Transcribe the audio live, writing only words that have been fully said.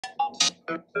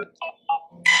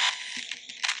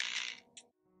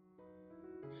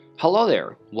Hello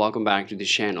there, welcome back to the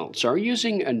channel. So are you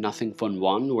using a nothing fun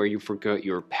one where you forgot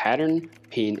your pattern,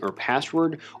 PIN or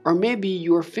password, or maybe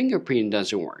your fingerprint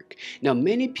doesn't work? Now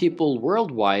many people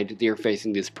worldwide, they are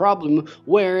facing this problem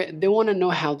where they want to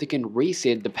know how they can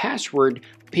reset the password,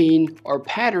 PIN or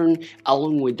pattern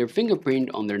along with their fingerprint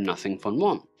on their nothing fun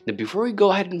one. Now before we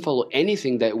go ahead and follow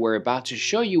anything that we're about to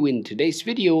show you in today's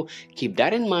video, keep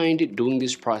that in mind. Doing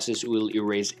this process will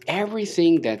erase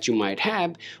everything that you might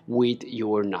have with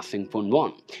your nothing fun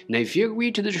one. Now if you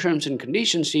agree to the terms and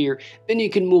conditions here, then you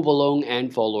can move along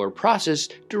and follow our process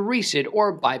to reset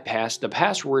or bypass the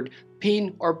password,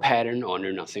 PIN or pattern on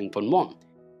your nothing fun one.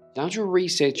 Now to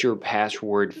reset your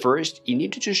password, first you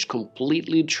need to just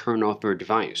completely turn off your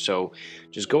device. So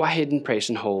just go ahead and press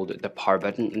and hold the power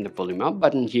button and the volume up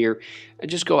button here,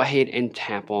 and just go ahead and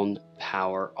tap on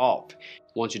power off.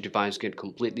 Once your device gets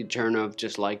completely turned off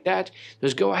just like that,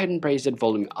 just go ahead and press that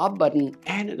volume up button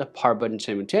and the power button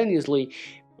simultaneously,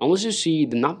 unless you see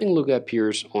the nothing look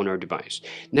appears on our device.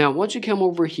 Now once you come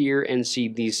over here and see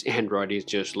this Android is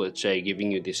just, let's say,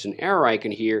 giving you this an error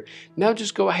icon here, now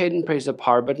just go ahead and press the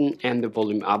power button and the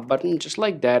volume up button just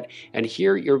like that, and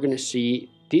here you're gonna see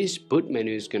this boot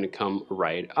menu is going to come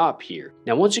right up here.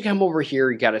 Now once you come over here,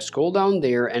 you got to scroll down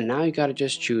there, and now you got to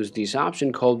just choose this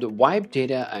option called wipe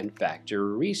data and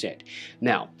factory reset.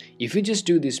 Now if you just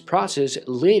do this process,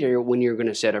 later when you're going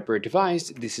to set up your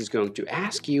device, this is going to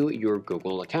ask you your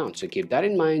Google account, so keep that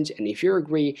in mind. And if you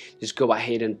agree, just go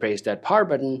ahead and press that power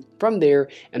button from there,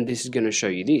 and this is going to show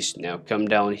you this. Now come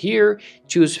down here,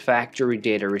 choose factory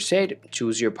data reset,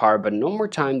 choose your power button one more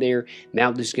time there.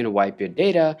 Now this is going to wipe your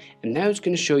data, and now it's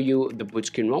going to show you the boot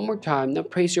screen one more time. Now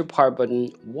press your power button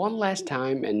one last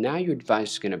time, and now your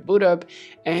device is gonna boot up,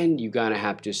 and you're gonna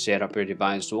have to set up your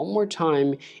device one more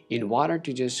time in order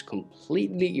to just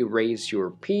completely erase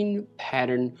your PIN,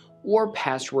 pattern or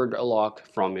password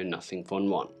lock from your nothing fun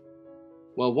one.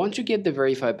 Well, once you get the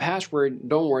verified password,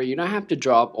 don't worry, you don't have to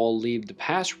drop or leave the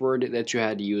password that you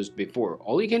had used before.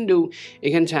 All you can do,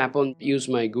 you can tap on use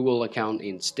my Google account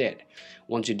instead.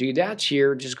 Once you do that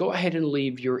here, just go ahead and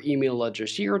leave your email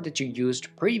address here that you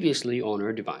used previously on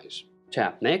your device.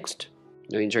 Tap next,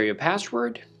 now enter your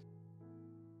password.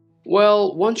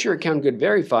 Well, once your account got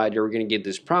verified, you're going to get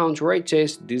this prompt where it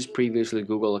says this previously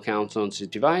Google account on this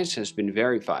device has been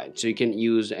verified. So you can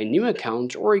use a new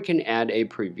account or you can add a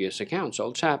previous account. So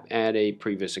I'll tap add a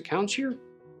previous account here,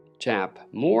 tap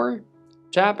more,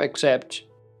 tap accept.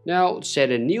 Now set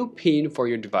a new PIN for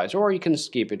your device, or you can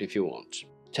skip it if you want.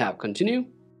 Tap continue.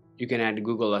 You can add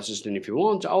Google Assistant if you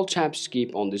want. I'll tap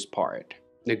skip on this part.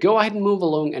 Now go ahead and move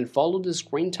along and follow the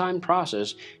screen time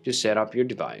process to set up your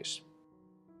device.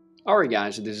 Alright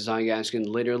guys, so this is how you guys can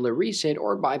literally reset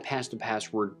or bypass the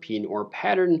password, PIN or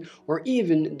pattern, or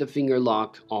even the finger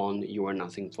lock on your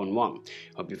nothing fun one.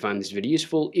 Hope you find this video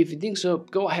useful. If you think so,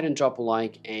 go ahead and drop a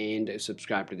like and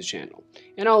subscribe to the channel.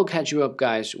 And I'll catch you up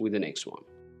guys with the next one.